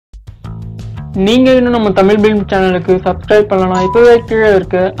நீங்க இன்னும் நம்ம tamilbin சேனலுக்கு சப்ஸ்கிரைப் பண்ணலாம். இப்பவே கீழே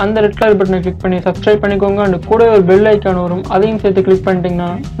இருக்க அந்த ரெட் கலர் பட்டனை கிளிக் பண்ணி சப்ஸ்கிரைப் பண்ணிக்கோங்க. and கூட ஒரு பெல் ஐகான் வரும், அதையும் சேர்த்து கிளிக் பண்ணிட்டீங்கன்னா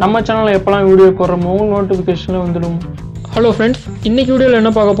நம்ம சேனல்ல எப்பலாம் வீடியோ போடுறோமோ நோட்டிஃபிகேஷன்ல வந்துடும். ஹலோ ஃப்ரெண்ட்ஸ், இன்னைக்கு வீடியோவில்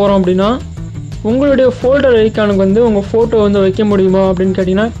என்ன பார்க்க போகிறோம் அப்படின்னா, உங்களுடைய ஃபோல்டர் ஐகானுக்கு வந்து உங்கள் ஃபோட்டோ வந்து வைக்க முடியுமா அப்படின்னு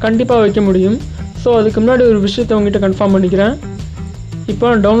கேட்டிங்கன்னா கண்டிப்பாக வைக்க முடியும். ஸோ அதுக்கு முன்னாடி ஒரு விஷயத்தை உங்ககிட்ட கன்ஃபார்ம் பண்ணிக்கிறேன். இப்போ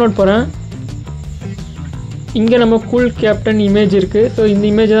நான் டவுன்லோட் போகிறேன். இங்கே நம்ம கூல் கேப்டன் இமேஜ் இருக்குது. ஸோ இந்த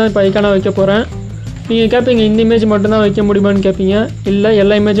இமேஜ் தான் இப்போ ஐக்கானாக வைக்க போகிறேன். நீங்கள் கேட்பீங்க இந்த இமேஜ் மட்டும்தான் வைக்க முடியுமான்னு கேட்பீங்க. இல்லை,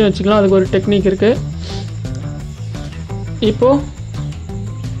 எல்லா இமேஜும் வச்சுக்கலாம். அதுக்கு ஒரு டெக்னிக் இருக்குது. இப்போது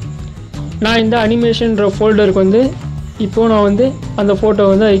நான் இந்த அனிமேஷன்ற ஃபோல்டருக்கு வந்து இப்போது நான் வந்து அந்த ஃபோட்டோ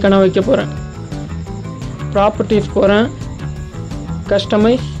வந்து ஐக்கானாக வைக்க போகிறேன். ப்ராப்பர்ட்டிஸ் போகிறேன்,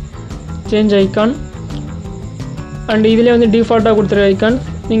 கஸ்டமைஸ், சேஞ்ச் ஐக்கான், அண்ட் இதிலே வந்து டிஃபால்ட்டாக கொடுத்துருக்க ஐக்கான்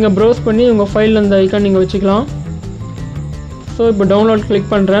நீங்கள் ப்ரௌஸ் பண்ணி உங்கள் ஃபைலில் அந்த ஐக்கான் நீங்கள் வச்சுக்கலாம். ஸோ இப்போ டவுன்லோட் கிளிக்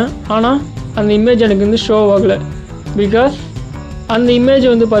பண்ணுறேன். ஆனால் அந்த இமேஜ் எனக்கு வந்து ஷோ ஆகலை. பிகாஸ் அந்த இமேஜ்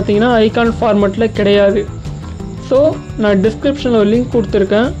வந்து பார்த்தீங்கன்னா ஐக்கான் ஃபார்மேட்டில் கிடையாது. ஸோ நான் டிஸ்கிரிப்ஷனில் ஒரு லிங்க்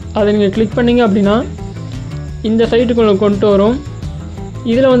கொடுத்துருக்கேன். அதை நீங்கள் கிளிக் பண்ணிங்க அப்படின்னா இந்த சைட்டுக்குள்ளே கொண்டு வரும்.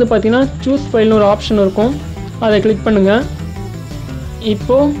 இதில் வந்து பார்த்தீங்கன்னா சூஸ் ஃபைல்னு ஒரு ஆப்ஷன் இருக்கும். அதை கிளிக் பண்ணுங்கள்.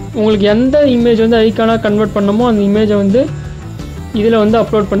 இப்போது உங்களுக்கு எந்த இமேஜ் வந்து ஐக்கானாக கன்வெர்ட் பண்ணமோ அந்த இமேஜை வந்து இதில் வந்து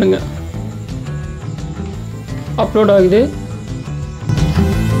அப்லோட் பண்ணுங்கள். அப்லோட் ஆகுது.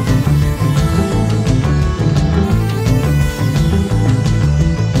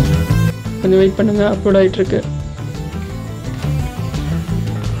 கொஞ்சம் வெயிட் பண்ணுங்கள், அப்லோட் ஆகிட்டுருக்கு.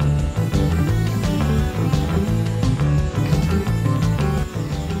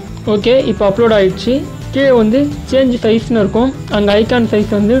 ஓகே, இப்போ அப்லோட் ஆகிடுச்சு. கீழே வந்து சேஞ்ச் சைஸ்னு இருக்கும். அங்கே ஐக்கான்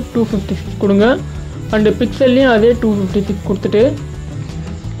சைஸ் வந்து 256 கொடுங்க. அண்டு பிக்சல்லையும் அதே 256 கொடுத்துட்டு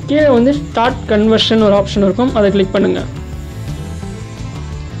கீழே வந்து ஸ்டார்ட் கன்வர்ஷன் ஒரு ஆப்ஷன் இருக்கும். அதை கிளிக் பண்ணுங்கள்.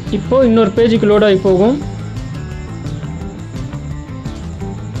 இப்போது இன்னொரு பேஜுக்கு லோட் ஆகி போகும்.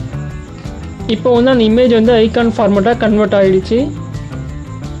 இப்போ வந்து அந்த இமேஜ் வந்து ஐக்கான் ஃபார்மேட்டாக கன்வெர்ட் ஆகிடுச்சு.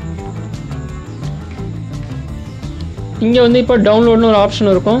 இங்கே வந்து இப்போ டவுன்லோட்னு ஒரு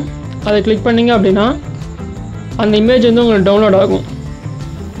ஆப்ஷன் இருக்கும். அதை கிளிக் பண்ணிங்க அப்படின்னா அந்த இமேஜ் வந்து உங்களுக்கு டவுன்லோட் ஆகும்.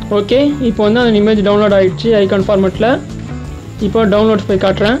 ஓகே, இப்போ வந்து அந்த இமேஜ் டவுன்லோட் ஆகிடுச்சு ஐக்கான் ஃபார்மேட்டில். இப்போ டவுன்லோட்ஸ் போய்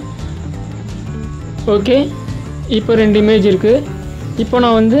காட்டுறேன். ஓகே, இப்போ 2 இமேஜ் இருக்குது. இப்போ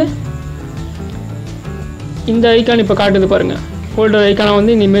நான் வந்து இந்த ஐக்கான் இப்போ காட்டுது பாருங்கள். ஃபோல்டர் ஐக்கானை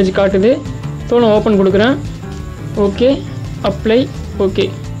வந்து இந்த இமேஜ் காட்டுது. ஸோ நான் ஓப்பன் கொடுக்குறேன். Okay, apply. ஓகே,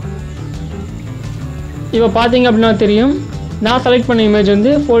 இப்போ பார்த்தீங்க அப்படின்னா தெரியும், நான் செலக்ட் பண்ண இமேஜ்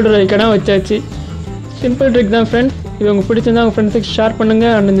வந்து ஃபோல்டர் ஐக்கானாக வச்சாச்சு. சிம்பிள் ட்ரிக் தான் ஃப்ரெண்ட்ஸ். இது உங்களுக்கு பிடிச்சிருந்தா உங்கள் ஃப்ரெண்ட்ஸுக்கு ஷேர்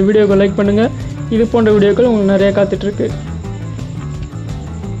பண்ணுங்கள். அண்ட் இந்த வீடியோக்கு லைக் பண்ணுங்கள். இது போன்ற வீடியோக்கள் உங்களுக்கு நிறையா காத்துட்ருக்கு.